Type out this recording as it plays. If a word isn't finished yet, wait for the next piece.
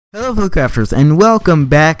Hello Crafters, and welcome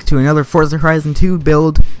back to another Forza Horizon 2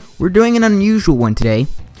 build. We're doing an unusual one today.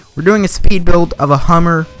 We're doing a speed build of a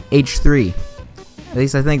Hummer H3. At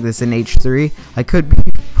least I think this is an H3. I could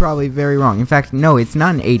be probably very wrong. In fact, no, it's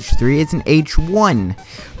not an H3, it's an H1.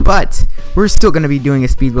 But we're still going to be doing a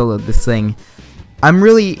speed build of this thing. I'm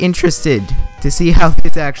really interested to see how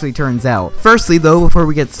this actually turns out. Firstly though, before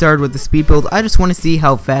we get started with the speed build, I just want to see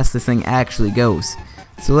how fast this thing actually goes.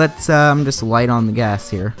 So let's just light on the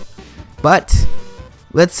gas here. But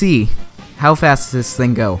let's see how fast does this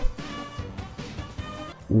thing go.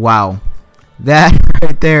 Wow, that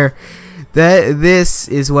right there, this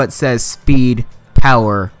is what says speed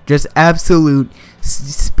power. Just absolute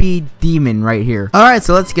speed demon right here. All right,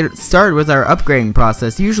 so let's get started with our upgrading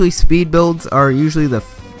process. Usually speed builds are usually the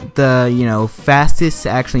fastest to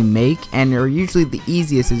actually make, and are usually the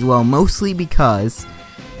easiest as well, mostly because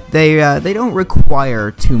they don't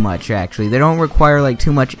require too much. Actually, they don't require like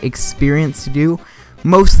too much experience to do.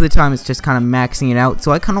 Most of the time it's just kind of maxing it out,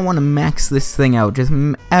 so I kind of want to max this thing out, just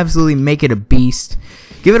absolutely make it a beast,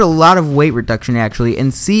 give it a lot of weight reduction actually,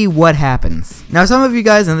 and see what happens. Now some of you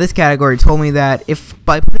guys in this category told me that if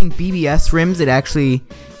by putting BBS rims it actually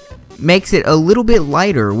makes it a little bit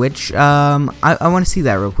lighter, which I want to see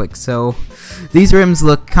that real quick. So these rims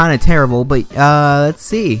look kind of terrible, but let's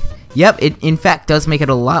see. Yep, it in fact does make it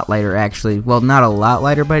a lot lighter actually. Well, not a lot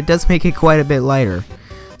lighter, but it does make it quite a bit lighter.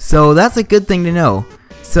 So that's a good thing to know.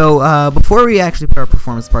 So before we actually put our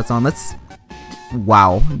performance parts on, let's...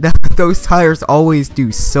 Wow, those tires always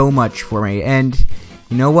do so much for me. And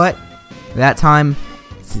you know what? That time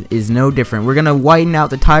is no different. We're going to widen out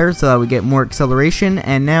the tires so that we get more acceleration.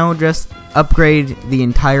 And now just upgrade the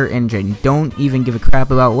entire engine. Don't even give a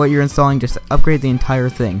crap about what you're installing. Just upgrade the entire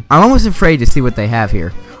thing. I'm almost afraid to see what they have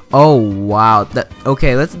here. Oh wow.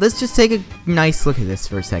 Okay, let's just take a nice look at this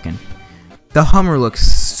for a second. The Hummer looks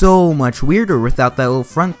so much weirder without that little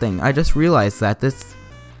front thing. I just realized that it's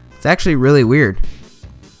actually really weird.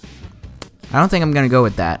 I don't think I'm gonna go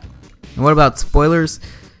with that. And what about spoilers?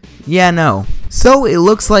 Yeah, no. So it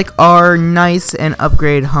looks like our nice and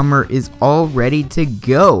upgraded Hummer is all ready to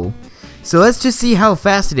go. So let's just see how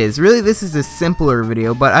fast it is. Really, this is a simpler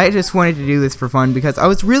video, but I just wanted to do this for fun because I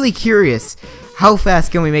was really curious. How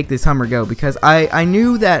fast can we make this Hummer go? Because I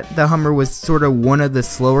knew that the Hummer was sort of one of the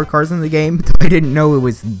slower cars in the game, but I didn't know it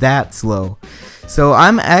was that slow. So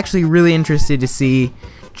I'm actually really interested to see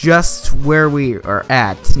just where we are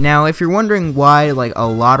at. Now, if you're wondering why like a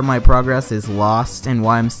lot of my progress is lost and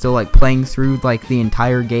why I'm still like playing through like the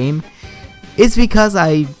entire game, it's because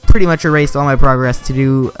I pretty much erased all my progress to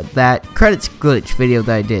do that credits glitch video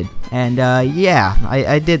that I did. And yeah,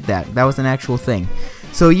 I did that. That was an actual thing.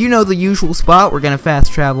 So you know the usual spot. We're gonna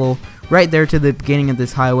fast travel right there to the beginning of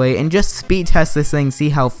this highway and just speed test this thing, see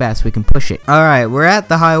how fast we can push it. Alright, we're at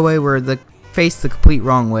the highway. We're faced the complete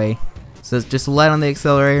wrong way. So just light on the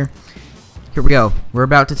accelerator. Here we go. We're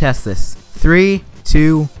about to test this. 3,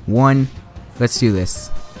 2, 1. Let's do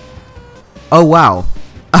this. Oh wow.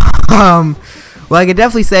 Well, I could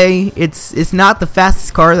definitely say it's not the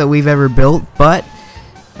fastest car that we've ever built, but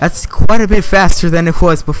that's quite a bit faster than it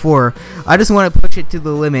was before. I just want to push it to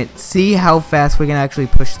the limit, see how fast we can actually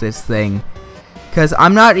push this thing. Because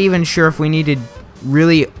I'm not even sure if we need to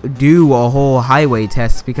really do a whole highway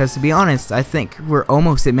test, because to be honest, I think we're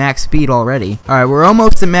almost at max speed already. Alright, we're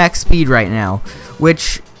almost at max speed right now,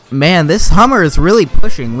 which, man, this Hummer is really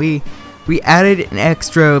pushing. We added an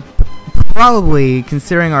extra, probably,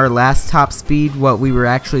 considering our last top speed, what we were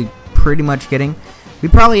actually pretty much getting, we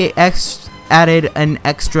probably added an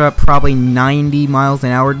extra probably 90 miles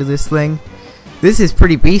an hour to this thing. This is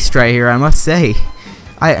pretty beast right here, I must say.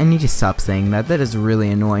 I need to stop saying that. That is really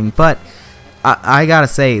annoying, but I gotta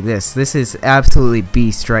say this is absolutely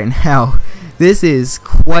beast right now. This is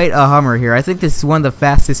quite a Hummer here. I think this is one of the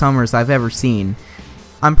fastest Hummers I've ever seen.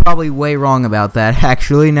 I'm probably way wrong about that,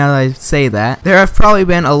 actually, now that I say that. There have probably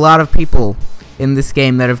been a lot of people in this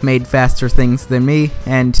game that have made faster things than me,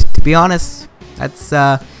 and to be honest,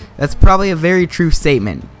 that's probably a very true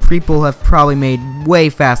statement. People have probably made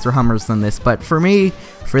way faster Hummers than this, but for me,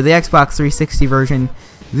 for the Xbox 360 version,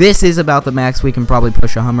 this is about the max we can probably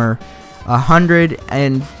push a Hummer. 100,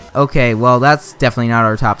 and okay, well, that's definitely not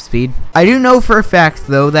our top speed. I do know for a fact,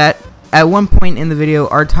 though, that at one point in the video,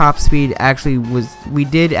 our top speed actually we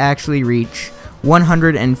did actually reach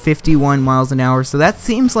 151 miles an hour, so that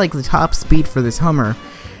seems like the top speed for this Hummer,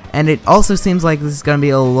 and it also seems like this is going to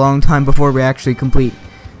be a long time before we actually complete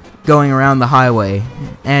going around the highway.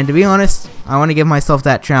 And to be honest, I want to give myself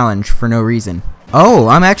that challenge for no reason. Oh,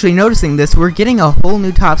 I'm actually noticing this. We're getting a whole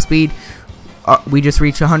new top speed we just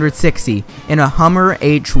reached 160 in a Hummer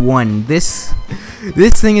H1. This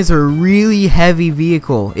thing is a really heavy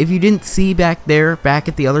vehicle. If you didn't see back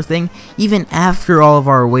at the other thing, even after all of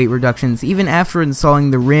our weight reductions, even after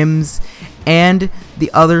installing the rims and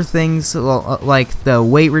the other things like the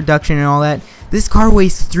weight reduction and all that, this car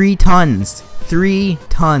weighs 3 tons. 3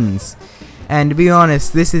 tons. And to be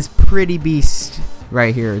honest, this is pretty beast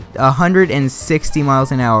right here. 160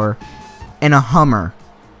 miles an hour in a Hummer.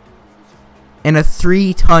 In a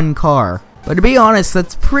 3-ton car. But to be honest,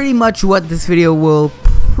 that's pretty much what this video will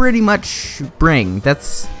pretty much bring.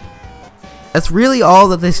 That's really all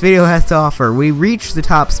that this video has to offer. We reached the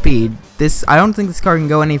top speed. I don't think this car can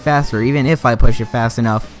go any faster, even if I push it fast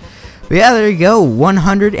enough. But yeah, there you go,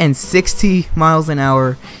 160 miles an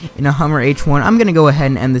hour in a Hummer H1. I'm gonna go ahead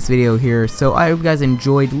and end this video here. So I hope you guys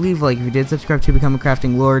enjoyed. Leave a like if you did. Subscribe to become a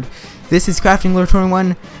Crafting Lord. This is Crafting Lord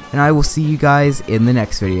 21, and I will see you guys in the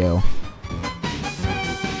next video.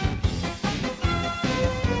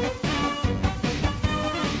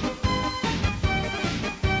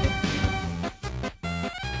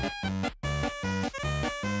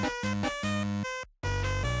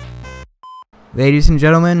 Ladies and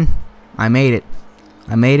gentlemen, I made it.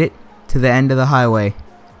 I made it to the end of the highway.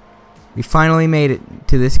 We finally made it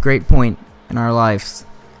to this great point in our lives.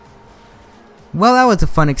 Well, that was a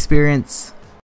fun experience.